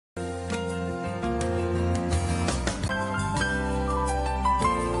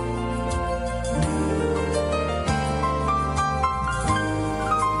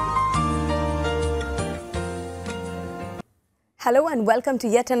Hello and welcome to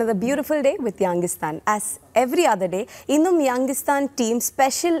yet another beautiful day with Youngistan. As every other day, innum Youngistan team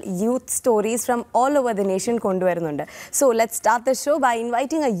special youth stories from all over the nation konduvarunundu. So let's start the show by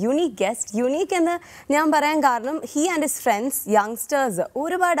inviting a unique guest. Unique ennu njan parayan kaaranam he and his friends youngsters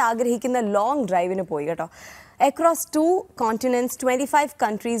ഒരുപാട് ആഗ്രഹിക്കുന്ന long drive ന് പോയി കേട്ടോ. Across 2 continents, 25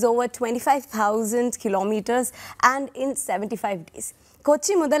 countries, over 25,000 kilometers and in 75 days.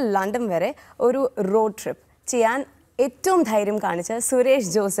 Kochi mudal London vare oru road trip ചെയ്യാൻ ഏറ്റവും ധൈര്യം കാണിച്ച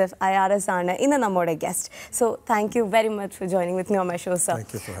Suresh Joseph IRS ആണ് ഇന്ന് നമ്മുടെ guest. So thank you very much for joining with me on my show, sir.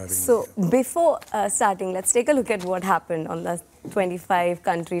 Thank you for having me. So before starting, let's take a look at what happened on the 25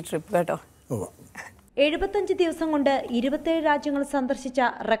 country trip. കേട്ടോ. 75 ദിവസം കൊണ്ട് 27 രാജ്യങ്ങൾ സന്ദർശിച്ച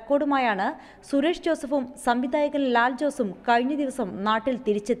റെക്കോർഡുമായാണ് സുരേഷ് ജോസഫും സംവിധായകൻ ലാൽ ജോസും കഴിഞ്ഞ ദിവസം നാട്ടിൽ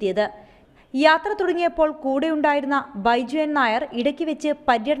തിരിച്ചെത്തിയത്. യാത്ര തുടങ്ങിയപ്പോൾ കൂടെയുണ്ടായിരുന്ന ബൈജുൻ നായർ ഇടയ്ക്ക് വെച്ച്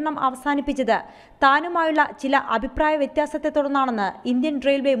പര്യടനം അവസാനിപ്പിച്ചത് താനുമായുള്ള ചില അഭിപ്രായ വ്യത്യാസത്തെ തുടർന്നാണെന്ന് ഇന്ത്യൻ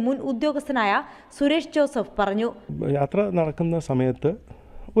റെയിൽവേ മുൻ ഉദ്യോഗസ്ഥനായ സുരേഷ് ജോസഫ് പറഞ്ഞു. യാത്ര നടക്കുന്ന സമയത്ത്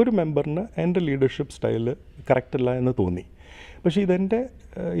ഒരു മെമ്പറിന് എൻ്റെ ലീഡർഷിപ്പ് സ്റ്റൈല് കറക്റ്റല്ല എന്ന് തോന്നി. പക്ഷേ ഇതെൻ്റെ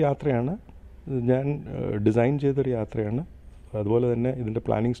യാത്രയാണ്, ഞാൻ ഡിസൈൻ ചെയ്തൊരു യാത്രയാണ്. അതുപോലെ തന്നെ ഇതിൻ്റെ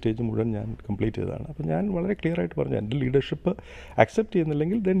പ്ലാനിങ് സ്റ്റേജ് മുഴുവൻ ഞാൻ കംപ്ലീറ്റ് ചെയ്തതാണ്. അപ്പോൾ ഞാൻ വളരെ ക്ലിയർ ആയിട്ട് പറഞ്ഞു, എൻ്റെ ലീഡർഷിപ്പ് അക്സെപ്റ്റ്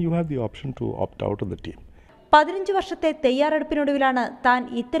ചെയ്യുന്നില്ലെങ്കിൽ then you have the option to opt out of the team. 15 വർഷത്തെ തയ്യാറെടുപ്പിനൊടുവിലാണ് താൻ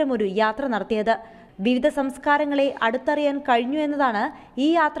ഇത്തരമൊരു യാത്ര നടത്തിയത്. വിവിധ സംസ്കാരങ്ങളെ അടുത്തറിയാൻ കഴിഞ്ഞു എന്നതാണ് ഈ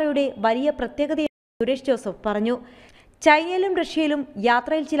യാത്രയുടെ വലിയ പ്രത്യേകതയെന്ന് സുരേഷ് ജോസഫ് പറഞ്ഞു. ചൈനയിലും റഷ്യയിലും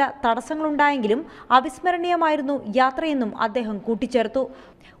യാത്രയിൽ ചില തടസ്സങ്ങളുണ്ടായെങ്കിലും അവിസ്മരണീയമായിരുന്നു യാത്രയെന്നും അദ്ദേഹം കൂട്ടിച്ചേർത്തു.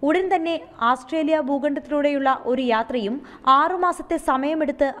 ഉടൻ തന്നെ ആസ്ട്രേലിയ ഭൂഖണ്ഡത്തിലൂടെയുള്ള ഒരു യാത്രയും 6 മാസത്തെ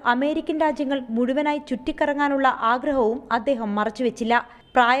സമയമെടുത്ത് അമേരിക്കൻ രാജ്യങ്ങൾ മുഴുവനായി ചുറ്റിക്കറങ്ങാനുള്ള ആഗ്രഹവും അദ്ദേഹം മറച്ചുവെച്ചില്ല.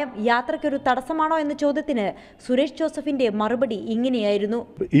 പ്രായം യാത്രയ്ക്കൊരു തടസ്സമാണോ എന്ന ചോദ്യത്തിന് സുരേഷ് ജോസഫിന്റെ മറുപടി ഇങ്ങനെയായിരുന്നു.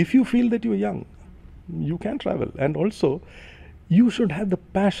 If you feel that you are young, you can travel and also you should have the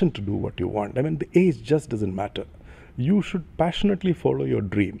passion to do what you want. I mean the age just doesn't matter. You should passionately follow your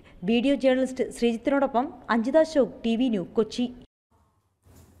dream. Video journalist ശ്രീജിത്തിനോടൊപ്പം Anjitha shock, TV New, Kochi.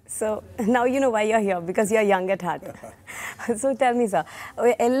 So now you know why you're here, because you're young at heart. So tell me, sir,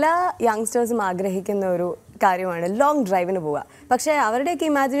 എല്ലാ യങ്സ്റ്റേഴ്സും ആഗ്രഹിക്കുന്ന ഒരു കാര്യമാണ് long ഡ്രൈവിന് പോവുക. പക്ഷേ അവരുടെയൊക്കെ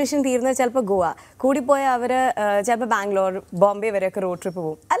imagination തീരുന്നത് ചിലപ്പോൾ ഗോവ, കൂടിപ്പോയാൽ അവർ ചിലപ്പോൾ ബാംഗ്ലൂർ, ബോംബെ വരെയൊക്കെ റോഡ് ട്രിപ്പ്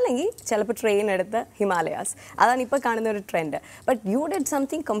പോകും, അല്ലെങ്കിൽ ചിലപ്പോൾ ട്രെയിൻ എടുത്ത് ഹിമാലയാസ്. അതാണ് ഇപ്പോൾ കാണുന്ന ഒരു trend. But you did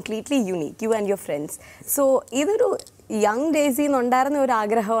something completely unique, you and your friends. So ഇതൊരു യങ് ഡേയ്സിൽ നിന്നുണ്ടായിരുന്ന ഒരു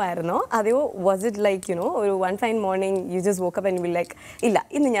ആഗ്രഹമായിരുന്നോ, അതെയോ was it like you know ഒരു one fine morning you just woke up and will like ഇല്ല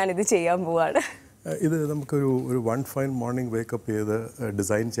ഇന്ന് ഞാനിത് ചെയ്യാൻ പോവാണ്? ഇത് നമുക്കൊരു വൺ ഫൈൻ മോർണിംഗ് വേക്കപ്പ് ചെയ്ത്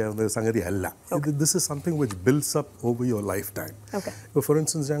ഡിസൈൻ ചെയ്യാവുന്ന ഒരു സംഗതി അല്ല. This is something which builds up over your life time. ഇപ്പോൾ ഫോർ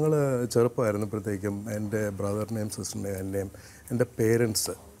ഇൻസ്റ്റൻസ് ഞങ്ങൾ ചെറുപ്പമായിരുന്നപ്പോഴത്തേക്കും എൻ്റെ ബ്രദറിനെയും സിസ്റ്ററിനെയും എൻ്റെയും എൻ്റെ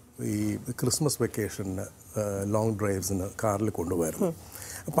പേരൻസ് ഈ ക്രിസ്മസ് വെക്കേഷന് ലോങ് ഡ്രൈവ്സിന് കാറിൽ കൊണ്ടുപോയിരുന്നു.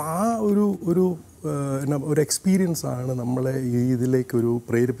 അപ്പോൾ ആ ഒരു എക്സ്പീരിയൻസ് ആണ് നമ്മളെ ഈ ഇതിലേക്കൊരു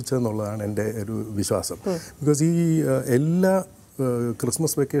പ്രേരിപ്പിച്ചതെന്നുള്ളതാണ് എൻ്റെ ഒരു വിശ്വാസം. ബിക്കോസ് ഈ എല്ലാ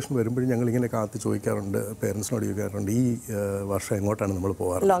ക്രിസ്മസ് വെക്കേഷൻ വരുമ്പോഴും ഞങ്ങളിങ്ങനെ കാത്ത് ചോദിക്കാറുണ്ട്, പേരൻസിനോട് ചോദിക്കാറുണ്ട് ഈ വർഷം എങ്ങോട്ടാണ് നമ്മൾ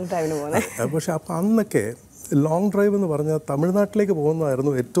പോകാറ്. പക്ഷേ അപ്പോൾ അന്നൊക്കെ ലോങ് ഡ്രൈവ് എന്ന് പറഞ്ഞാൽ തമിഴ്നാട്ടിലേക്ക്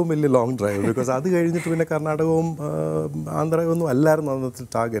പോകുന്നതായിരുന്നു ഏറ്റവും വലിയ ലോങ് ഡ്രൈവ്. ബിക്കോസ് അത് കഴിഞ്ഞിട്ട് പിന്നെ കർണാടകവും ആന്ധ്രയും ഒന്നും അല്ലായിരുന്നു അന്നത്തെ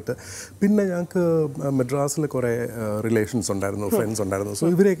ടാർഗറ്റ്. പിന്നെ ഞങ്ങൾക്ക് മദ്രാസിൽ കുറേ റിലേഷൻസ് ഉണ്ടായിരുന്നു, ഫ്രണ്ട്സ് ഉണ്ടായിരുന്നു. സോ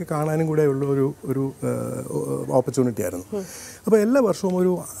ഇവരെയൊക്കെ കാണാനും കൂടെ ഉള്ള ഒരു ഓപ്പർച്യൂണിറ്റി ആയിരുന്നു. അപ്പോൾ എല്ലാ വർഷവും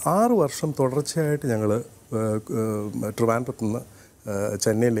ഒരു 6 വർഷം തുടർച്ചയായിട്ട് ഞങ്ങൾ ട്രിവാൻഡ്രത്ത് നിന്ന്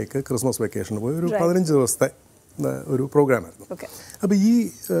ചെന്നൈയിലേക്ക് ക്രിസ്മസ് വെക്കേഷന് പോയി ഒരു 15 ദിവസത്തെ ഒരു പ്രോഗ്രാമായിരുന്നു. അപ്പോൾ ഈ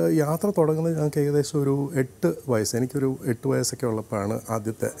യാത്ര തുടങ്ങുന്നത് ഞങ്ങൾക്ക് ഏകദേശം ഒരു 8 വയസ്സ്, എനിക്കൊരു 8 വയസ്സൊക്കെ ഉള്ളപ്പോഴാണ്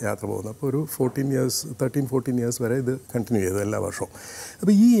ആദ്യത്തെ യാത്ര പോകുന്നത്. അപ്പോൾ ഒരു 13-14 ഇയേഴ്സ് വരെ ഇത് കണ്ടിന്യൂ ചെയ്തു എല്ലാ വർഷവും.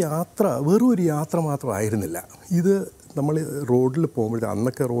 അപ്പോൾ ഈ യാത്ര വെറും ഒരു യാത്ര മാത്രമായിരുന്നില്ല. ഇത് നമ്മൾ റോഡിൽ പോകുമ്പോഴേ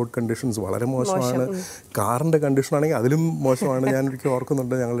അന്നൊക്കെ റോഡ് കണ്ടീഷൻസ് വളരെ മോശമാണ്. കാറിൻ്റെ കണ്ടീഷനാണെങ്കിൽ അതിലും മോശമാണ്. ഞാനൊരിക്കൽ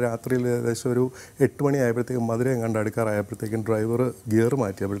ഓർക്കുന്നുണ്ട്, ഞങ്ങൾ രാത്രിയിൽ ഏകദേശം ഒരു 8 മണി ആയപ്പോഴത്തേക്കും മധുരയും കണ്ട് അടുക്കാറായപ്പോഴത്തേക്കും ഡ്രൈവർ ഗിയർ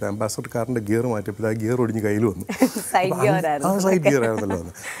മാറ്റിയപ്പോഴത്തെ അംബാസഡർ കാറിൻ്റെ ഗിയർ മാറ്റിയപ്പോഴത്തെ ആ ഗിയർ ഒടിഞ്ഞ് കയ്യിൽ വന്നു. ആ സൈഡ് ഗിയർ ആയിരുന്നല്ലോ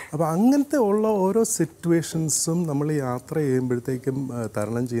വന്നത്. അപ്പോൾ അങ്ങനത്തെ ഉള്ള ഓരോ സിറ്റുവേഷൻസും നമ്മൾ യാത്ര ചെയ്യുമ്പോഴത്തേക്കും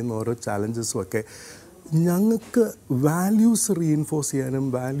തരണം ചെയ്യുന്ന ഓരോ ചാലഞ്ചസും ഒക്കെ ഞങ്ങൾക്ക് വാല്യൂസ് റീഇൻഫോഴ്സ് ചെയ്യാനും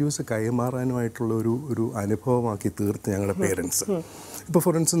വാല്യൂസ് കൈമാറാനുമായിട്ടുള്ള ഒരു അനുഭവമാക്കി തീർത്ത് ഞങ്ങളുടെ പേരൻസ്. ഇപ്പോൾ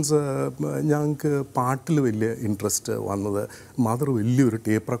ഫോർ ഇൻസ്റ്റൻസ് ഞങ്ങൾക്ക് പാട്ടിൽ വലിയ ഇൻട്രസ്റ്റ് വന്നത് മദർ വലിയൊരു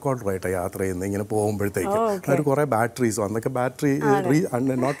ടേപ്പ് റെക്കോർഡറായിട്ടാണ് യാത്ര ചെയ്യുന്നത്. ഇങ്ങനെ പോകുമ്പോഴത്തേക്ക് അതിൽ കുറേ ബാറ്ററീസ്, അന്നൊക്കെ ബാറ്ററി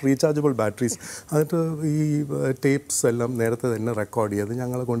നോട്ട് റീചാർജബിൾ ബാറ്ററീസ്, എന്നിട്ട് ഈ ടേപ്സ് എല്ലാം നേരത്തെ തന്നെ റെക്കോർഡ് ചെയ്ത്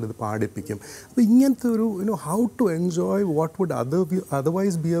ഞങ്ങളെ കൊണ്ട് ഇത് പാടിപ്പിക്കും. അപ്പോൾ ഇങ്ങനത്തെ ഒരു how to enjoy what would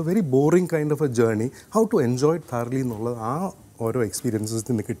otherwise B A very boring kind of A journey, how to enjoy thoroughly എന്നുള്ളത് ആ ഓരോ എക്സ്പീരിയൻസസ്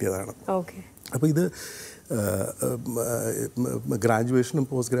നിന്ന് കിട്ടിയതാണ്. അപ്പോൾ ഇത് ഗ്രാജുവേഷനും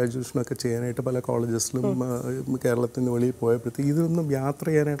പോസ്റ്റ് ഗ്രാജുവേഷനും ഒക്കെ ചെയ്യാനായിട്ട് പല കോളേജസിലും കേരളത്തിന് വെളിയിൽ പോയപ്പോഴത്തേക്ക് ഇതൊന്നും യാത്ര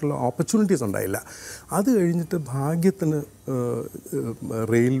ചെയ്യാനായിട്ടുള്ള ഓപ്പർച്യൂണിറ്റീസ് ഉണ്ടായില്ല. അത് കഴിഞ്ഞിട്ട് ഭാഗ്യത്തിന്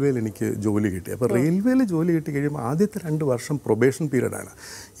റെയിൽവേയിൽ എനിക്ക് ജോലി കിട്ടി. അപ്പോൾ റെയിൽവേയിൽ ജോലി കിട്ടി കഴിയുമ്പോൾ ആദ്യത്തെ 2 വർഷം പ്രൊബേഷൻ പീരീഡാണ്.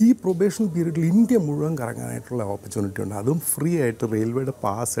 ഈ പ്രൊബേഷൻ പീരീഡിൽ ഇന്ത്യ മുഴുവൻ കറങ്ങാനായിട്ടുള്ള ഓപ്പർച്യൂണിറ്റി ഉണ്ട്. അതും ഫ്രീ ആയിട്ട് റെയിൽവേയുടെ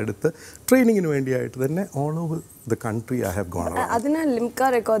പാസ് എടുത്ത് ട്രെയിനിങ്ങിന് വേണ്ടിയായിട്ട് തന്നെ all over the country I have gone around. Adina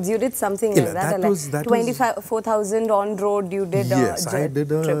Limca records, you did something like that 24,000 on road you did. Yes, I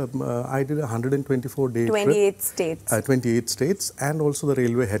did a 124-day 28 states. 28 states and also the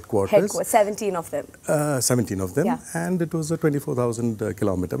railway headquarters. 17 of them. 17 of them, and it was a 24,000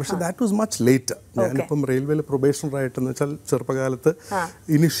 kilometer. But that was much later. ഞാനിപ്പം റെയിൽവേയിൽ probationer ആയിട്ടെന്ന് വെച്ചാൽ ചെറുപ്പകാലത്ത്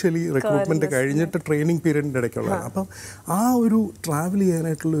initially recruitment കഴിഞ്ഞിട്ട് training പീരീഡിൻ്റെ ഇടയ്ക്കുള്ളതാണ്. അപ്പം ആ ഒരു travel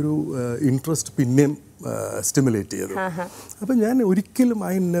ചെയ്യാനായിട്ടുള്ളൊരു interest പിന്നെയും stimulate ചെയ്തു. അപ്പം ഞാൻ ഒരിക്കലും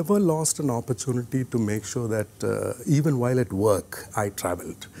I never lost an opportunity to make sure that even while at work I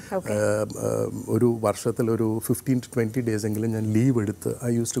travelled. ഒരു വർഷത്തിൽ ഒരു 15 to 20 days എങ്കിലും ഞാൻ ലീവ് എടുത്ത്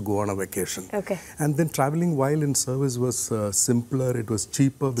I use to go on A vacation. And then travelling while in service was simpler, it was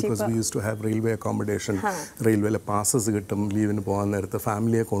cheaper because we use to have railway accommodation. റെയിൽവേയിലെ passes കിട്ടും, ലീവിന് പോകാൻ നേരത്ത്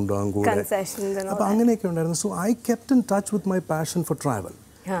ഫാമിലിയെ കൊണ്ടുപോകാൻ കൂടെ. അപ്പോൾ അങ്ങനെയൊക്കെ ഉണ്ടായിരുന്നു. So I kept in touch with my passion for travel.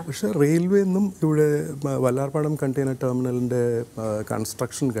 പക്ഷേ റെയിൽവേ നിന്നും ഇവിടെ വല്ലാർപാടം കണ്ടെയ്നർ ടെർമിനലിൻ്റെ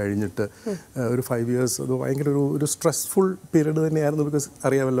കൺസ്ട്രക്ഷൻ കഴിഞ്ഞിട്ട് ഒരു 5 years അത് ഭയങ്കര ഒരു സ്ട്രെസ്ഫുൾ പീരീഡ് തന്നെയായിരുന്നു. ബിക്കോസ്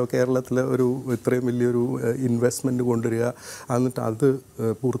അറിയാമല്ലോ, കേരളത്തിൽ ഇത്രയും വലിയൊരു ഇൻവെസ്റ്റ്മെൻറ്റ് കൊണ്ടുവരിക, എന്നിട്ട് അത്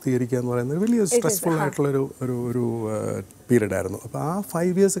പൂർത്തീകരിക്കുക എന്ന് പറയുന്നത് വലിയ സ്ട്രെസ്ഫുൾ ആയിട്ടുള്ളൊരു ഒരു പീരീഡായിരുന്നു. അപ്പോൾ ആ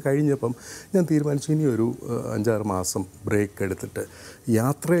 5 years കഴിഞ്ഞപ്പം ഞാൻ തീരുമാനിച്ചു ഇനി ഒരു 5-6 മാസം ബ്രേക്ക് എടുത്തിട്ട്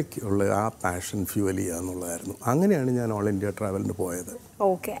യാത്രയ്ക്കുള്ള ആ പാഷൻ ഫ്യൂവൽ ചെയ്യുക എന്നുള്ളതായിരുന്നു. അങ്ങനെയാണ് ഞാൻ ഓൾ ഇന്ത്യ ട്രാവലിന് പോയത്.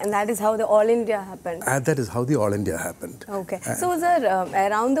 Okay, and that is how the All India happened. That is how the All India happened. Okay. So, sir,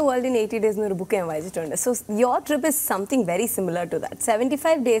 around the world in 80 days nu book em vayichittunde. So, your trip is something very similar to that.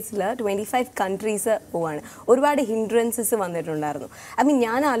 75 days la 25 countries povana. Oruvadu hindrances vannittundarunnu. I mean,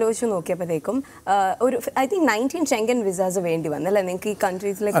 njan aalochichu nokkiyappathekkum oru I think 19 Schengen visas vendi vannu alle ninge ee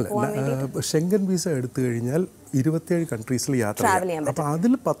countries like povan vendi. Schengen visa eduthu കഴിഞ്ഞാൽ 27 കൺട്രീസിൽ യാത്ര ചെയ്യാം. അപ്പോൾ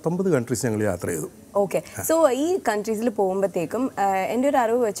അതിൽ 19 countries ഞങ്ങൾ യാത്ര ചെയ്തു. Okay. So ഈ കൺട്രീസിൽ പോകുമ്പോഴത്തേക്കും എൻ്റെ ഒരു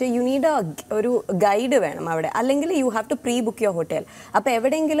അറിവ് വെച്ച് യു നീഡ് ഒരു ഗൈഡ് വേണം അവിടെ, അല്ലെങ്കിൽ you have to pre book your hotel. അപ്പോൾ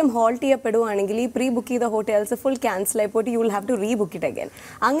എവിടെയെങ്കിലും ഹോൾട്ട് ചെയ്യപ്പെടുവാണെങ്കിൽ ഈ പ്രീ ബുക്ക് ചെയ്ത hotels full cancel ആയിപ്പോയിട്ട് you will have to re book it again.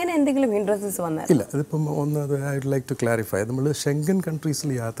 അങ്ങനെ എന്തെങ്കിലും ഹിൻഡ്രൻസസ് വന്നാൽ? ഇല്ല, അതിപ്പം ഒന്നത് I would like to clarify. നമ്മൾ ഷെങ്കൻ കൺട്രീസിൽ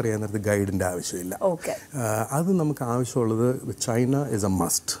യാത്ര ചെയ്യാൻ നേരത്ത് ഗൈഡിൻ്റെ ആവശ്യമില്ല. ഓക്കെ. അത് നമുക്ക് ആവശ്യമുള്ളത് ചൈന ഇസ് എ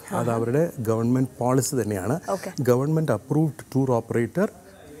മസ്റ്റ്. അത് അവരുടെ ഗവൺമെൻറ് പോളിസി തന്നെയാണ്. Government approved tour operator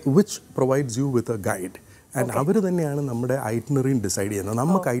which provides you with a guide. And അവർ തന്നെയാണ് നമ്മുടെ ഐറ്റിനറിയും ഡിസൈഡ് ചെയ്യുന്നത്.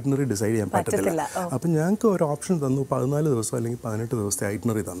 നമുക്ക് ഐറ്റിനറി ഡിസൈഡ് ചെയ്യാൻ പറ്റത്തില്ല. അപ്പം ഞങ്ങൾക്ക് ഒരു ഓപ്ഷൻ തന്നു, 14 ദിവസം അല്ലെങ്കിൽ 18 ദിവസത്തെ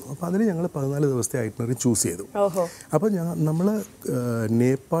ഐറ്റിനറി തന്നു. അപ്പോൾ അതിൽ ഞങ്ങൾ 14 ദിവസത്തെ ഐറ്റിനറി ചൂസ് ചെയ്തു. അപ്പോൾ നമ്മൾ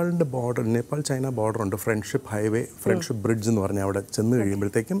നേപ്പാളിൻ്റെ ബോർഡർ, നേപ്പാൾ ചൈന ബോർഡർ ഉണ്ട്, ഫ്രണ്ട്ഷിപ്പ് ഹൈവേ, ഫ്രണ്ട്ഷിപ്പ് ബ്രിഡ്ജ് എന്ന് പറഞ്ഞാൽ അവിടെ ചെന്ന്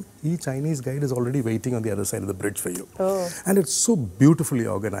കഴിയുമ്പോഴത്തേക്കും ഈ Chinese guide is already waiting on the other side of the bridge for you. And it's so beautifully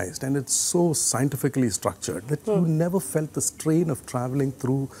organised and it's so scientifically structured that you never felt the strain of travelling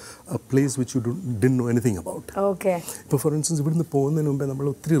through A place which you didn't know anything about. Okay. ഇപ്പോൾ for instance ഇവിടുന്ന് പോകുന്നതിന് മുമ്പേ നമ്മൾ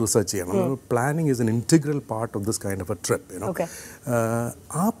ഒത്തിരി research ചെയ്യണം. Planning is N integral part of this kind of A trip.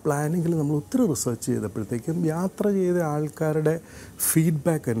 ആ പ്ലാനിങ്ങിൽ നമ്മൾ ഒത്തിരി റിസർച്ച് ചെയ്തപ്പോഴത്തേക്കും യാത്ര ചെയ്ത ആൾക്കാരുടെ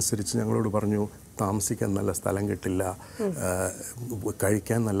ഫീഡ്ബാക്ക് അനുസരിച്ച് ഞങ്ങളോട് പറഞ്ഞു, താമസിക്കാൻ നല്ല സ്ഥലം കിട്ടില്ല,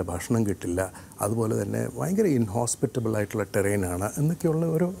 കഴിക്കാൻ നല്ല ഭക്ഷണം കിട്ടില്ല, അതുപോലെ തന്നെ ഭയങ്കര ഇൻഹോസ്പിറ്റബിൾ ആയിട്ടുള്ള ടെറൈനാണ് എന്നൊക്കെയുള്ള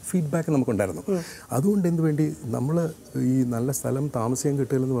ഓരോ ഫീഡ്ബാക്ക് നമുക്കുണ്ടായിരുന്നു. അതുകൊണ്ട് എന്ത് വേണ്ടി നമ്മൾ ഈ നല്ല സ്ഥലം താമസിക്കാൻ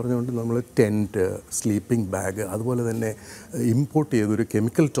കിട്ടില്ലെന്ന് പറഞ്ഞുകൊണ്ട് നമ്മൾ ടെൻറ്റ്, സ്ലീപ്പിംഗ് ബാഗ്, അതുപോലെ തന്നെ ഇമ്പോർട്ട് ചെയ്ത് ഒരു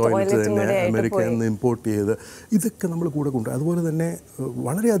കെമിക്കൽ ടോയ്ലറ്റ് തന്നെ അമേരിക്കയിൽ നിന്ന് ഇമ്പോർട്ട് ചെയ്ത് ഇതൊക്കെ നമ്മൾ കൂടെ കൊണ്ടുപോയി. അതുപോലെ തന്നെ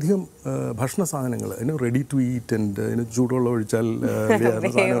വളരെയധികം ഭക്ഷണ സാധനങ്ങൾ, അതിന് റെഡി ടു ഈറ്റ് ആൻഡ് അതിന് ചൂടുവെള്ളം ഒഴിച്ചാൽ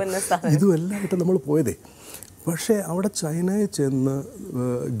ഇതുമെല്ലാം ആയിട്ട് നമ്മൾ പോയതേ. പക്ഷേ അവിടെ ചൈനയിൽ ചെന്ന്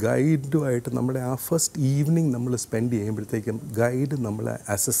ഗൈഡുമായിട്ട് നമ്മുടെ ആ ഫസ്റ്റ് ഈവനിങ് നമ്മൾ സ്പെൻഡ് ചെയ്യുമ്പോഴത്തേക്കും ഗൈഡ് നമ്മളെ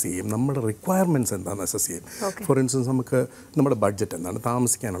അസസ് ചെയ്യും, നമ്മുടെ റിക്വയർമെൻറ്റ്സ് എന്താണെന്ന് അസസ് ചെയ്യും. ഫോർ ഇൻസ്റ്റൻസ് നമുക്ക് നമ്മുടെ ബഡ്ജറ്റ് എന്താണ്,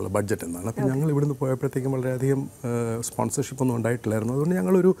 താമസിക്കാനുള്ള ബഡ്ജറ്റ് എന്താണ്. അപ്പോൾ ഞങ്ങൾ ഇവിടുന്ന് പോയപ്പോഴത്തേക്കും വളരെയധികം സ്പോൺസർഷിപ്പ് ഒന്നും ഉണ്ടായിട്ടില്ലായിരുന്നു. അതുകൊണ്ട്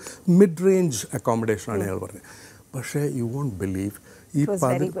ഞങ്ങളൊരു മിഡ് റേഞ്ച് അക്കോമഡേഷനാണ് ഞങ്ങൾ പറഞ്ഞത്. പക്ഷേ യു വോണ്ട് ബിലീവ്, ഈ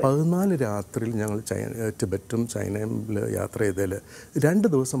 14 രാത്രിയിൽ ഞങ്ങൾ ടിബറ്റും ചൈനയും യാത്ര ചെയ്തതിൽ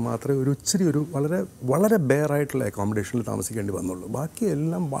 2 ദിവസം മാത്രമേ ഒരു വളരെ വളരെ ബെയറായിട്ടുള്ള അക്കോമഡേഷനിൽ താമസിക്കേണ്ടി വന്നുള്ളൂ.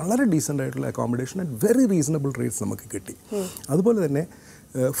 ബാക്കിയെല്ലാം വളരെ ഡീസൻ്റ് ആയിട്ടുള്ള accommodation at very reasonable rates നമുക്ക് കിട്ടി. അതുപോലെ തന്നെ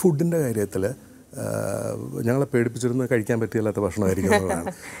ഫുഡിൻ്റെ കാര്യത്തിൽ ഞങ്ങളെ പേടിപ്പിച്ചിരുന്ന് കഴിക്കാൻ പറ്റില്ലാത്ത ഭക്ഷണമായിരിക്കും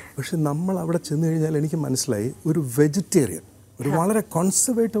എന്നുള്ളതാണ്. പക്ഷെ നമ്മൾ അവിടെ ചെന്ന് കഴിഞ്ഞാൽ എനിക്ക് മനസ്സിലായി, ഒരു വെജിറ്റേറിയൻ, ഒരു വളരെ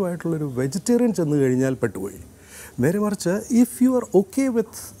കൺസർവേറ്റീവ് ആയിട്ടുള്ളൊരു വെജിറ്റേറിയൻ ചെന്ന് കഴിഞ്ഞാൽ പെട്ടുപോയി. നേരെ മറിച്ച് if you are okay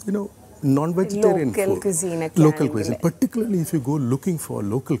with non-vegetarian Local food. cuisine Local cuisine. Particularly if you go looking for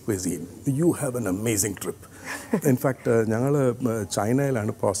local cuisine, you have an amazing trip. In fact, ഞങ്ങൾ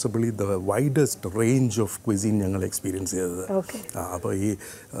ചൈനയിലാണ് possibly the widest range of cuisine ഞങ്ങൾ experience ചെയ്തത്. അപ്പോൾ ഈ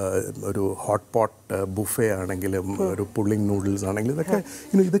ഒരു hot pot buffet ആണെങ്കിലും ഒരു pulling noodles ആണെങ്കിലും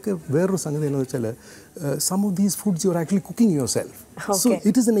ഇതൊക്കെ വേറൊരു സംഗതി എന്ന് വെച്ചാൽ some of these foods you are actually cooking your self. So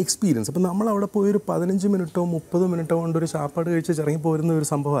it is an experience. അപ്പോൾ നമ്മൾ അവിടെ പോയി ഒരു 15 മിനിറ്റോ 30 മിനിറ്റോ കൊണ്ട് ഒരു ചാപ്പാട് കഴിച്ച് ഇറങ്ങി പോരുന്ന ഒരു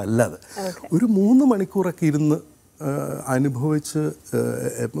സംഭവം അല്ലാതെ ഒരു 3 മണിക്കൂറൊക്കെ ഇരുന്ന് അനുഭവിച്ച്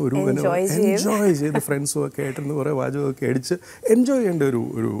ഒരു എൻജോയ് ചെയ്ത് ഫ്രണ്ട്സും ഒക്കെ ആയിട്ടിരുന്ന് കുറേ വാചകമൊക്കെ അടിച്ച് എൻജോയ് ചെയ്യേണ്ട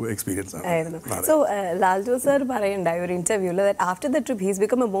ഒരു എക്സ്പീരിയൻസ് ആണ്. സോ ലാൽ ജോസ് സർ പറയുണ്ടായി ഒരു ഇന്റർവ്യൂവിൽ that after the trip he's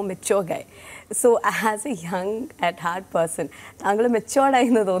become A more mature Guy. So as A young at heart person താങ്കൾ മെച്യൂർഡ്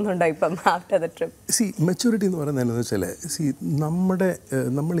ആയി എന്ന് തോന്നുന്നുണ്ടോ ഇപ്പം ആഫ്റ്റർ ദ ട്രിപ്പ്? മെച്യൂരിറ്റി എന്ന് പറയുന്നത് എന്താണെന്ന് വെച്ചാൽ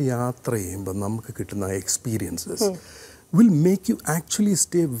നമ്മൾ യാത്ര ചെയ്യുമ്പോൾ നമുക്ക് കിട്ടുന്ന experiences will make you actually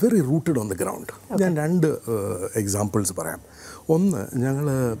stay very rooted on the ground. ഞാൻ 2 എക്സാമ്പിൾസ് പറയാം. ഒന്ന്, ഞങ്ങൾ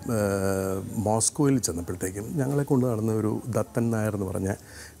മോസ്കോയിൽ ചെന്നപ്പോഴത്തേക്കും ഞങ്ങളെ കൊണ്ട് നടന്ന ഒരു ദത്തൻ നായർ എന്ന് പറഞ്ഞ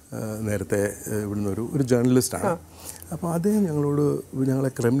നേരത്തെ ഇവിടുന്ന് ഒരു ജേർണലിസ്റ്റാണ്. അപ്പോൾ അദ്ദേഹം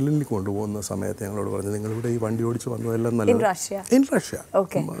ഞങ്ങളെ ക്രെംലിനിൽ കൊണ്ടുപോകുന്ന സമയത്ത് ഞങ്ങളോട് പറഞ്ഞു, നിങ്ങളിവിടെ ഈ വണ്ടി ഓടിച്ച് വന്നതെല്ലാം നല്ലത് ഇൻ റഷ്യ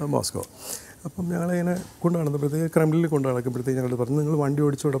മോസ്കോ. അപ്പം ഞങ്ങളിങ്ങനെ കൊണ്ടു നടന്നപ്പോഴത്തേക്ക് ക്രെംലിനിൽ കൊണ്ടു നടക്കുമ്പോഴത്തേക്ക് ഞങ്ങൾ പറഞ്ഞു, നിങ്ങൾ വണ്ടി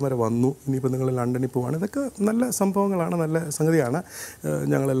ഓടിച്ച് ഇവിടം വരെ വന്നു, ഇനിയിപ്പോൾ നിങ്ങൾ ലണ്ടനിൽ പോവാണ്. ഇതൊക്കെ നല്ല സംഭവങ്ങളാണ്, നല്ല സംഗതിയാണ്.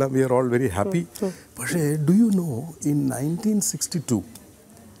 ഞങ്ങളെല്ലാം V are all very happy. പക്ഷേ do you know in 1962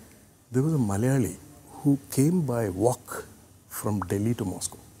 there was a Malayali who came by walk from Delhi to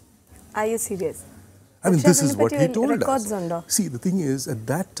Moscow. Are you serious? I mean, this is what he told us. See, the thing is, at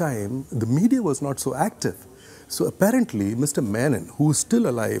that time, the media was not so active. So apparently, Mr. Menon, who is still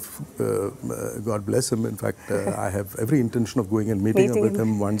alive, God bless him. In fact, I have every intention of going and meeting up with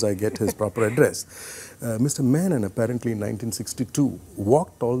him once I get his proper address. Mr. Menon apparently in 1962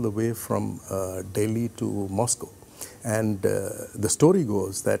 walked all the way from Delhi to Moscow. And the story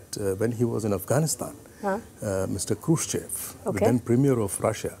goes that when he was in Afghanistan, Mr. Khrushchev, the then premier of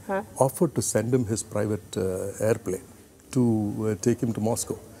Russia, offered to send him his private airplane to take him to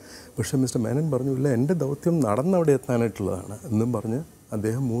Moscow. പക്ഷേ mister Menon പറഞ്ഞു, ഇല്ല, എൻ്റെ ദൗത്യം നടന്നവിടെ എത്താനായിട്ടുള്ളതാണ് എന്നും പറഞ്ഞ്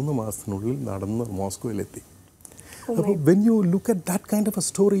അദ്ദേഹം 3 മാസത്തിനുള്ളിൽ നടന്ന് മോസ്കോയിലെത്തി. അപ്പോൾ when you look at that kind of A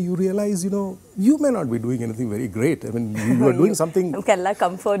story you realise you may not be doing anything very great. I mean you are doing something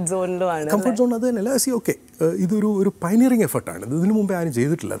comfort സോണിലുമാണ്. Comfort zone അത് തന്നെയല്ല. ഓക്കെ, ഇതൊരു പൈനിയറിങ് എഫർട്ടാണ്. ഇതിനു മുമ്പേ ആരും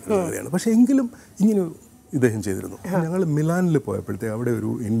ചെയ്തിട്ടില്ലാത്ത കാര്യമാണ്. പക്ഷേ എങ്കിലും ഇങ്ങനെ ഇദ്ദേഹം ചെയ്തിരുന്നു. ഞങ്ങൾ മിലാനിൽ പോയപ്പോഴത്തേക്ക് അവിടെ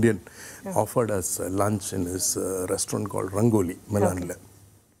ഒരു Indian offered us lunch in his restaurant called rangoli മിലാനിൽ.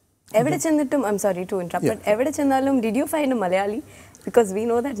 എവിടെ ചെന്നിട്ടും, I am sorry to interrupt, but എവിടെ ചെന്നാലും did you find A Malayali? Because we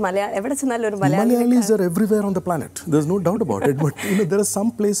know that എവിടെ ചെന്നാലും ഒരു Malayali. Malayalis are everywhere on the planet. There's no doubt about it. But there are some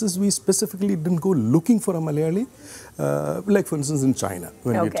places we specifically didn't go looking for a Malayali. Like for instance in China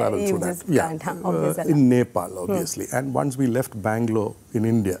when we traveled through that. In Nepal obviously. And once we left Bangalore in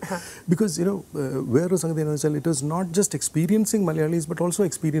India. Because where it was not just experiencing Malayalis but also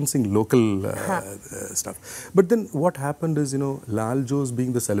experiencing local stuff. But then what happened is, Lal Jose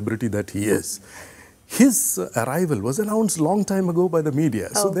being the celebrity that he is, his arrival was announced long time ago by the media.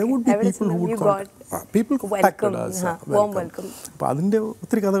 So there would be people who would people contacted us. Warm welcome. അപ്പോൾ അതിൻ്റെ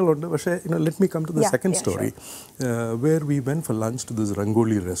ഒത്തിരി കഥകളുണ്ട്. പക്ഷേ let me come to the second story, where we went for lunch to this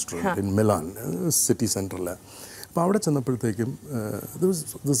Rangoli restaurant in Milan, city central. അപ്പോൾ അവിടെ ചെന്നപ്പോഴത്തേക്കും there was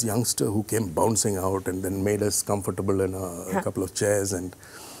this youngster who came bouncing out and then made us comfortable in a couple of chairs and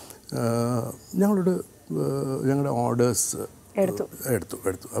ഞങ്ങളുടെ orders എടുത്തു.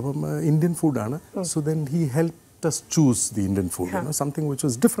 അപ്പം Indian ഫുഡാണ്. So then he helped us choose the Indian food, something which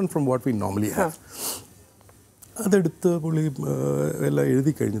was different from what we normally have. അതെടുത്ത് പുള്ളി എല്ലാം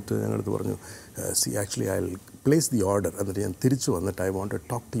എഴുതി കഴിഞ്ഞിട്ട് ഞങ്ങളടുത്ത് പറഞ്ഞു, see actually I'll place the order എന്നിട്ട് ഞാൻ തിരിച്ചു വന്നിട്ട് I want to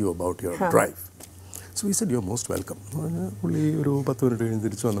talk to you about your drive. So he said you're most welcome. പുള്ളി ഒരു 10 മിനിറ്റ് കഴിഞ്ഞ്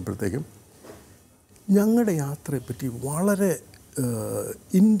തിരിച്ചു വന്നപ്പോഴത്തേക്കും ഞങ്ങളുടെ യാത്രയെപ്പറ്റി വളരെ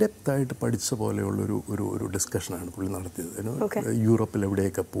ഇൻഡെപ്തായിട്ട് പഠിച്ച പോലെയുള്ളൊരു ഒരു ഡിസ്കഷനാണ് പുള്ളി നടത്തിയത്. യൂറോപ്പിൽ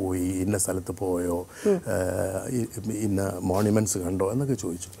എവിടെയൊക്കെ പോയി, ഇന്ന സ്ഥലത്ത് പോയോ, ഇന്ന മോണ്യുമെൻറ്റ്സ് കണ്ടോ എന്നൊക്കെ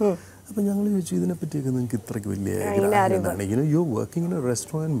ചോദിച്ചു. അപ്പം ഞങ്ങൾ ചോദിച്ചു, ഇതിനെപ്പറ്റിയൊക്കെ നിങ്ങൾക്ക് ഇത്രയ്ക്ക് വലിയ ഗ്രാഹ്യമാണ്. You working in A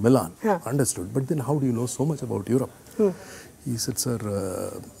restaurant Milan, understood, but then how do you know so much about Europe? He said, sir,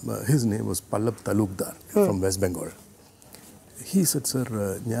 his name was Pallab Talukdar from West Bengal. He said, sir,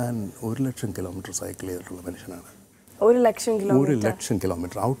 ഞാൻ 1,00,000 kilometre cycle ചെയ്തിട്ടുള്ള മനുഷ്യനാണ്. 1,00,000 kilometers. 1,00,000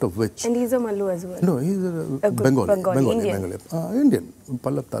 kilometers, out of which. And he's a Mallu as well. No, he's a Bengali, Indian,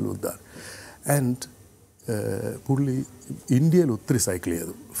 Pallab Talukdar. And പുള്ളി ഇന്ത്യയിൽ ഒത്തിരി cycle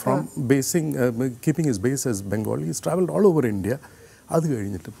ചെയ്തു. From basing keeping his base as Bengali, he's travelled all over India. അത്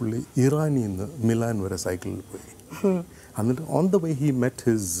കഴിഞ്ഞിട്ട് പുള്ളി ഇറാനിൽ നിന്ന് Milan വരെ സൈക്കിളിൽ പോയി. എന്നിട്ട് on the way he met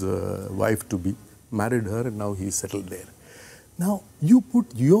his wife to be, married her, and now he's settled there. Now you put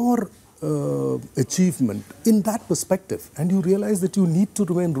your achievement in that perspective and you realize that you need to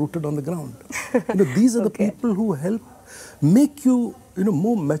remain rooted on the ground. These are the people who help make you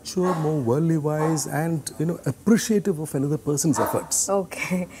more mature, more worldly wise, and appreciative of another person's efforts.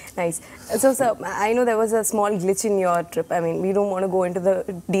 Okay, nice. So sir, I know there was a small glitch in your trip. I mean, we don't want to go into the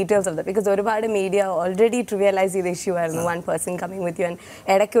details of that because ഒരുപാട് media already trivialized the issue ആയിരുന്നു. One person coming with you and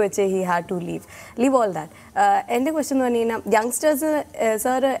ഇടയ്ക്ക് വെച്ച് he had to leave all that. എൻ്റെ question എന്ന് പറഞ്ഞു കഴിഞ്ഞാൽ youngsters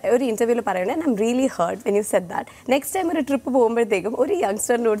sir ഒരു ഇന്റർവ്യൂവിൽ പറയുന്നത് and I'm really hurt when you said that. Next time ഒരു ട്രിപ്പ് പോകുമ്പോഴത്തേക്കും ഒരു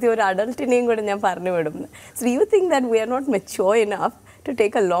യങ്സ്റ്ററിൻ്റെ കൂടി ഒരു അഡൾട്ടിനെയും കൂടെ ഞാൻ പറഞ്ഞു വിടും. So do you think that we are not mature enough to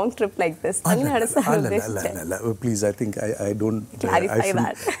take a long trip like this? Please, I think I don't clarify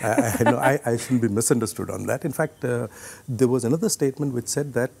that. I shouldn't be misunderstood on that. In fact, there was another statement which said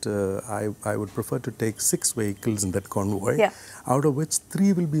that I would prefer to take 6 vehicles in that convoy, out of which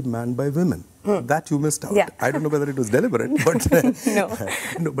 3 will be manned by women. That you missed out. I don't know whether it was deliberate, but no.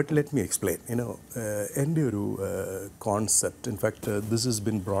 But let me explain. എൻ്റെ ഒരു concept. In fact, this has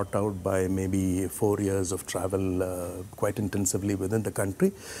been brought out by maybe 4 years of travel quite intensively within the country.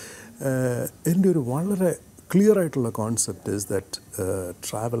 എൻ്റെ ഒരു വളരെ clear ആയിട്ടുള്ള concept is that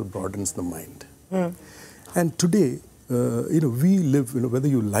travel broadens the mind. And today, we live,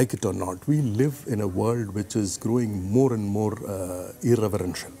 whether you like it or not, we live in a world which is growing more and more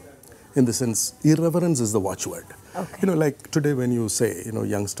irreverential. In the sense, irreverence is the watchword. Okay. Like today when you say,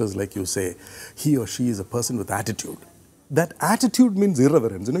 youngsters like you say, he or she is a person with attitude. That attitude means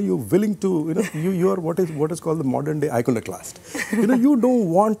irreverence. You're willing to, you are what is called the modern day iconoclast. You don't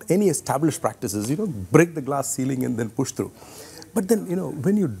want any established practices. Break the glass ceiling and then push through. But then,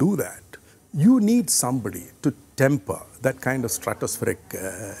 when you do that, you need somebody to temper that kind of stratospheric,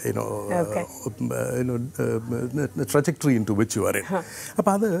 trajectory into which you are in.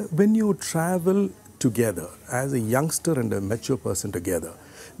 When you travel together as a youngster and a mature person together,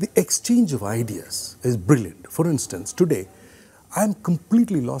 the exchange of ideas is brilliant. For instance, today, I am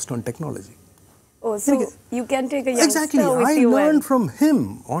completely lost on technology. Oh, so you can take a youngster exactly. with I you. learned from him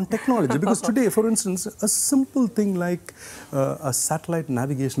on technology because today, for instance, a simple thing like a satellite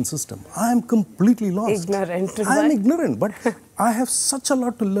navigation system, I am completely lost. Ignorant. I am ignorant, but I have such a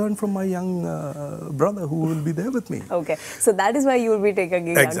lot to learn from my young brother who will be there with me. Okay, so that is why you will be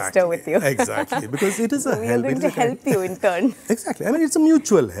taking a youngster with you. Exactly, because it is a we help. are going to help you in turn. Exactly. I mean, it's a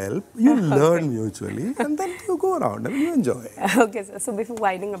mutual help. You learn mutually, and then you go around and you enjoy. Okay, sir. So before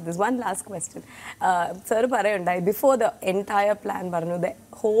winding up this, one last question. Sir, before the entire plan, the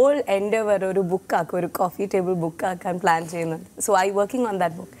whole endeavor oru book oru coffee table book and plan cheyyunnundu. So are you working on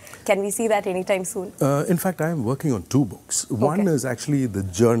that book? Can we see that anytime soon? In fact, I am working on 2 books. One is actually the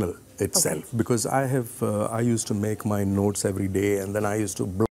journal itself, because I used to make my notes every day, and then I used to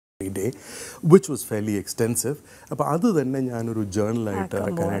blog every day, which was fairly extensive. But other than that, I have a journal.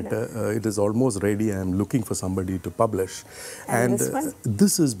 It is almost ready. I am looking for somebody to publish. And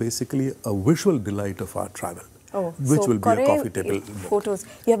this is basically a visual delight of our travel. Which will be a coffee table photos.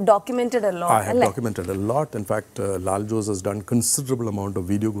 You have documented a lot. I have documented a lot. In fact, Lal Jose has done considerable amount of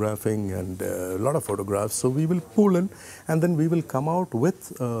videographing and a lot of photographs. So we will pull in and then we will come out with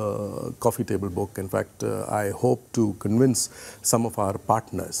a coffee table book. In fact, I hope to convince some of our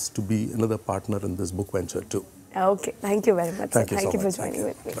partners to be another partner in this book venture too. Okay, thank you very much. Thank you so much. For joining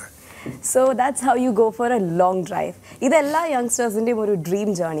with me. So that's how you go for a long drive. Idella youngsters inde oru dream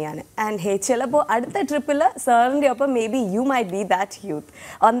journey aanu. And hey, chelapo adutha trip illa sir inde oppa maybe you might be that youth.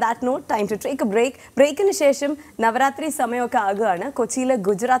 On that note, time to take a break. Break inu shesham Navaratri samayokka agana. Kochile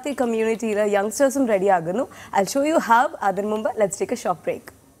Gujarati community ila youngsters ready agunu. I'll show you how. Adan mumba, let's take a short break.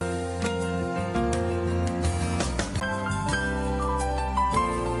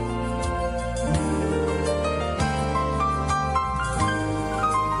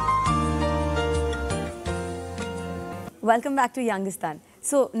 Welcome back to Youngistan.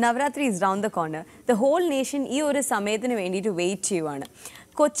 So, Navaratri is round the corner. The whole nation ee oru samayathinu vendittu wait cheyuvana.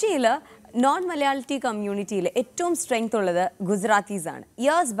 Kochiyila non-Malayality community ഏറ്റവും strength ഉള്ളത് Gujaratis ആണ്.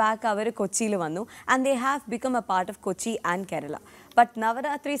 Years back അവർ കൊച്ചിയിൽ വന്നു and they have become a part of Kochi and Kerala. But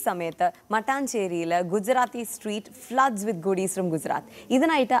Navaratri സമയത്ത് മട്ടാഞ്ചേരിയിൽ Gujarati street floods with goodies from Gujarat.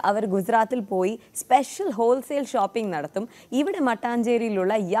 ഇതിനായിട്ട് അവർ ഗുജറാത്തിൽ പോയി special wholesale shopping നടത്തും ഇവിടെ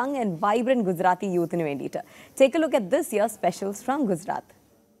മട്ടാഞ്ചേരിയിലുള്ള young and vibrant Gujarati youthന് വേണ്ടിയിട്ട്. Take a look at this year's specials from Gujarat.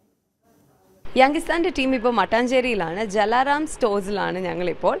 യങ്ങിസ്ഥാൻ്റെ team ഇപ്പോൾ മട്ടാഞ്ചേരിയിലാണ്, ജലാറാം സ്റ്റോഴ്സിലാണ്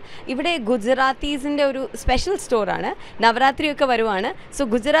ഞങ്ങളിപ്പോൾ. ഇവിടെ ഗുജറാത്തീസിൻ്റെ ഒരു സ്പെഷ്യൽ സ്റ്റോറാണ്. നവരാത്രിയൊക്കെ വരുവാണ്. സോ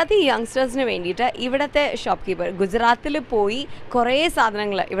ഗുജറാത്തി യങ്സ്റ്റേഴ്സിന് വേണ്ടിയിട്ട് ഇവിടുത്തെ ഷോപ്പ് കീപ്പർ ഗുജറാത്തിൽ പോയി കുറേ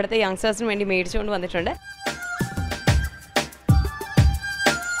സാധനങ്ങൾ ഇവിടുത്തെ യങ്സ്റ്റേഴ്സിന് വേണ്ടി മേടിച്ചുകൊണ്ട് വന്നിട്ടുണ്ട്.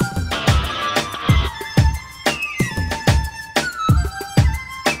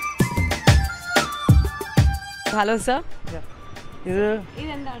 ഹലോ സർ,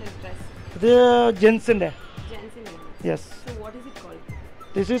 ഇതെന്താണ് ഡ്രസ്? ഇത് ജെൻസിൻ്റെ. Yes. So what is it called?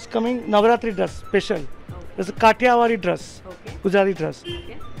 This is coming Navaratri dress special. This is Kathiawadi dress. Okay. Gujarati dress.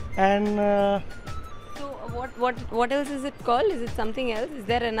 Okay. And So what else is it called? Is it something else? Is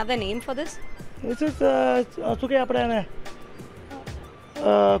there another name for this? this is શું કે આપણે એને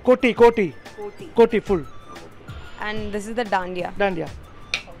કોટી Koti. કોટી full And this is the dandiya. dandiya.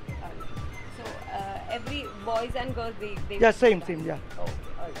 So every boys and girls they Yeah, same yeah. Okay,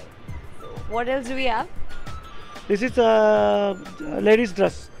 all right. So what else do we have? This is ladies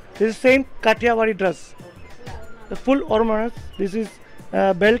dress. This is same Kathiawadi dress. The full ornaments. This is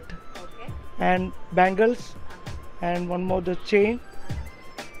belt Okay. and bangles and one more the chain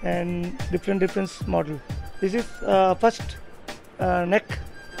and different model. This is first neck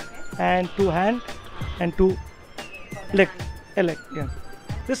and 2 hand and 2 leg. Yeah.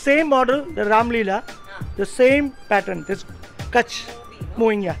 The same model, the Ramlila, the same pattern. This Kutch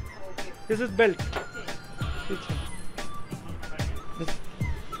moving, yeah. This is belt. This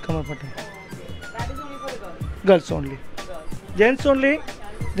cover button. That is only for the girls. Girls only. Gents only.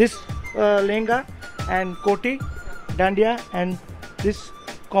 This lehenga and koti, dandiya and this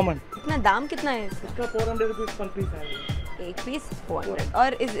common. कितना दाम कितना है इसका? इसका 400 rupees per piece है. एक piece 400. और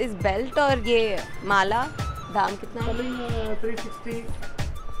इस बेल्ट और ये माला दाम कितना है? Coming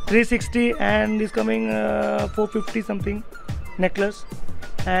 360 and is coming 450 something necklace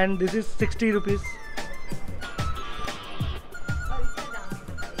and this is 60 rupees.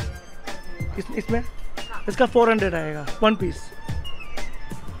 इसमें इसका 400 आएगा 1 पीस.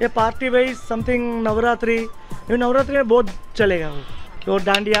 ये पार्टी वाइज समथिंग नवरात्रि, ये नवरात्रि में बहुत चलेगा वो. तो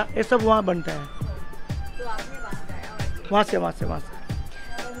डांडिया ये सब वहाँ बनता है. वहाँ से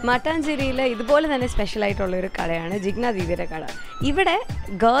മട്ടാഞ്ചേരിയിൽ ഇതുപോലെ തന്നെ സ്പെഷ്യലായിട്ടുള്ളൊരു കടയാണ് ജിഗ്ന ദീദിയുടെ കട. ഇവിടെ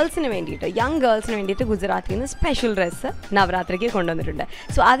ഗേൾസിന് വേണ്ടിയിട്ട്, യങ് ഗേൾസിന് വേണ്ടിയിട്ട് ഗുജറാത്തിൽ നിന്ന് സ്പെഷ്യൽ ഡ്രസ്സ് നവരാത്രിക്ക് കൊണ്ടുവന്നിട്ടുണ്ട്.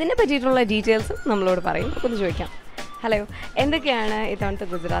 സോ അതിനെ പറ്റിയിട്ടുള്ള ഡീറ്റെയിൽസും നമ്മളോട് പറയും. ഒന്ന് ചോദിക്കാം. ഹലോ, എന്തൊക്കെയാണ് ഇത്തവണത്തെ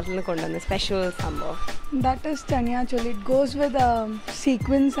ഗുജറാത്തിൽ നിന്ന് കൊണ്ടുവന്ന സ്പെഷ്യൽ സംഭവം? That is chaniya choli. It goes with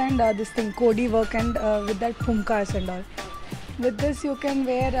sequins and this thing, Kodi work and with that phumkas and all. With this you can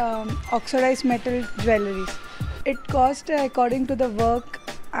wear oxidized metal jewelries. It costs according to the work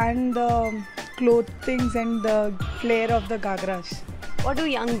and the clothings and the flair of the gagras. What do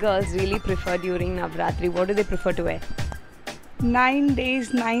young girls really prefer during Navratri? What do they prefer to wear? 9 days,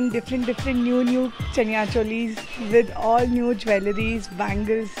 9 different new chaniya cholis with all new jewelries,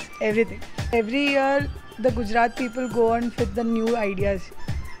 bangles, everything. Every year the Gujarat people go on with the new ideas.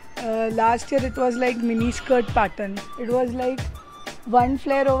 Last year it was like mini skirt pattern. It was like one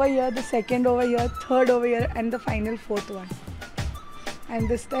flare over here, the second over here, third over here and the final fourth one. And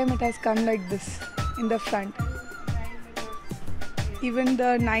this time it has come like this in the front. Even the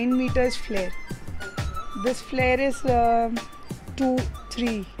 9 meters flare. This flare is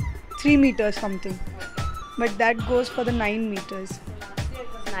 3 meters something. But that goes for the 9 meters.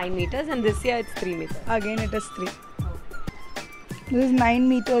 9 meters and this year it's 3 meters. Again it is 3. This is 9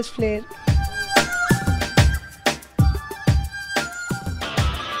 meters flare.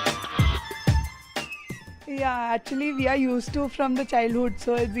 Yeah, actually we are used to from the childhood,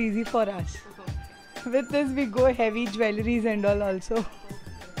 so it's easy for us. With this we go heavy jewelries and all also.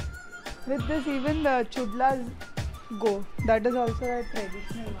 With this even the chudlas go. That is also a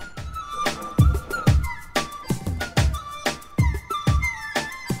traditional one.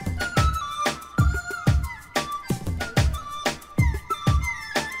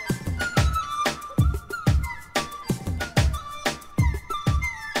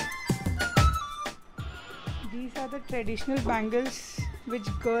 These are the traditional bangles which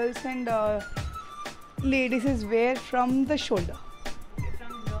girls and ladies wear from the shoulder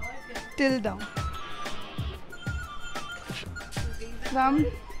till down. From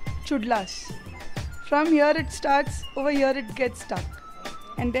chudlas. From here it starts, over here it gets stuck.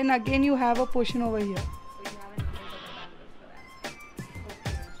 And then again you have a portion over here.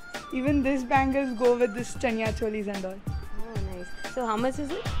 Even these bangles go with this chaniya cholis and all. Oh, nice. So how much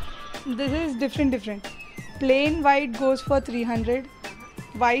is it? This is different. Plain white goes for 300.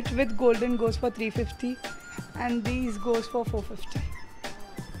 White with golden goes for 350. And these goes for 450.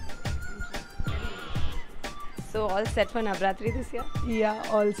 So all set for Navratri this year? Yeah,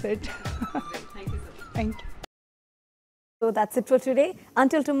 all set. Thank you so much. Thank you. So that's it for today.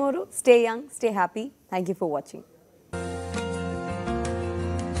 Until tomorrow, stay young, stay happy. Thank you for watching.